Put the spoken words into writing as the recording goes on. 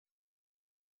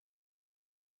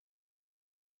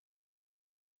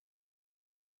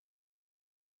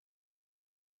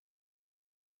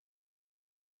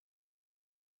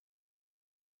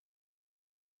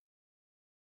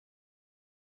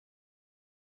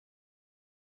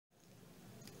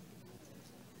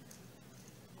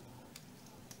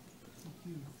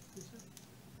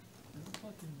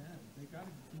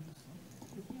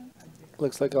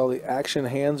Looks like all the action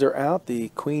hands are out. The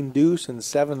queen deuce and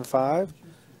 7-5.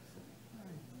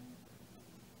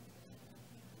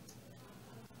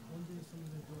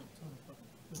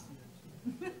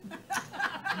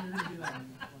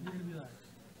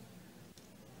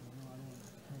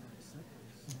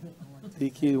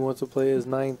 DQ wants to play his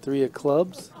 9-3 of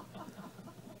clubs.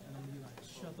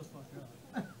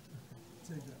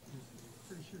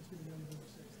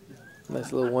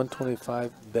 Nice little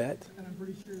 125 bet.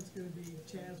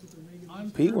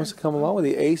 Pete wants to come along with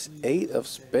the ace-8 of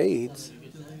spades.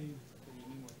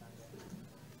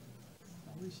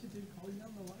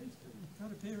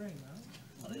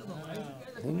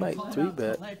 He might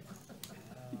 3-bet.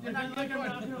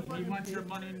 You want your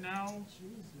money now?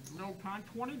 No time.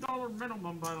 $20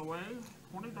 minimum, by the way.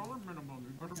 $20 minimum.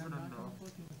 You better put it in there.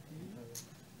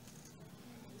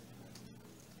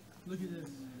 Look at this.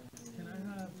 Can I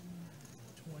have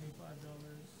 $25?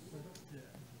 Yeah.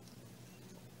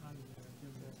 I'm gonna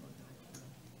give that fucking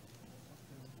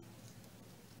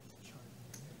extra.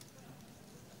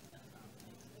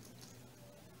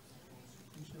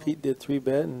 Pete did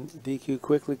 3-bet and DQ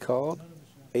quickly called.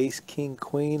 Ace, king,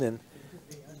 queen, and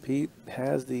Pete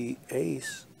has the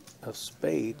ace of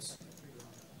spades.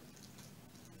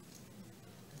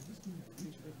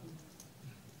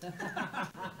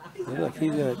 Looks like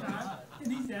he's gonna.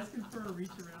 And he's asking for a reach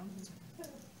around.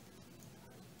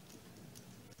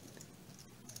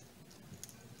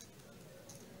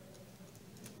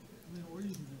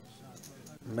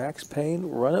 Max Payne,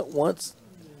 run it once.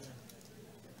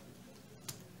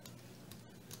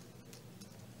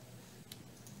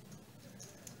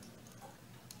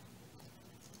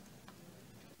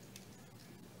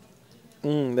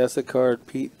 That's a card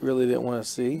Pete really didn't want to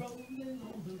see.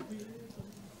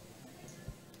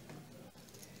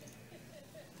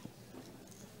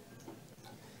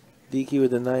 DQ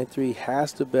with the 9-3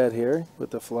 has to bet here with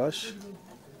the flush.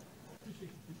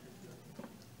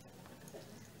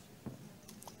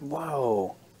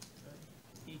 Wow.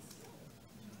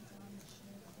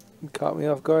 You caught me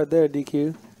off guard there,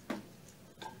 DQ.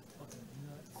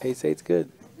 Ace-8's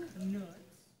good.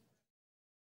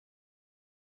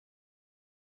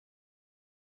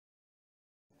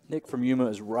 Nick from Yuma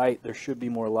is right. There should be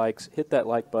more likes. Hit that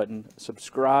like button.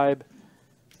 Subscribe.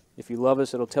 If you love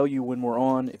us, it'll tell you when we're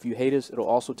on. If you hate us, it'll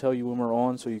also tell you when we're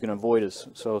on so you can avoid us.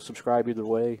 So subscribe either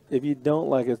way. If you don't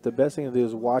like us, the best thing to do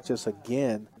is watch us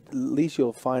again. At least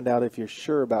you'll find out if you're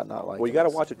sure about not liking us. Well, you got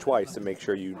to watch it twice to make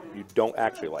sure you don't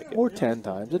actually like it. Or 10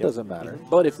 times. It doesn't matter.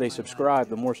 But if they subscribe,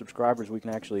 the more subscribers we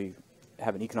can actually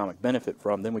have an economic benefit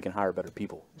from, then we can hire better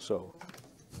people. So,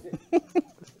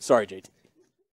 sorry, JT.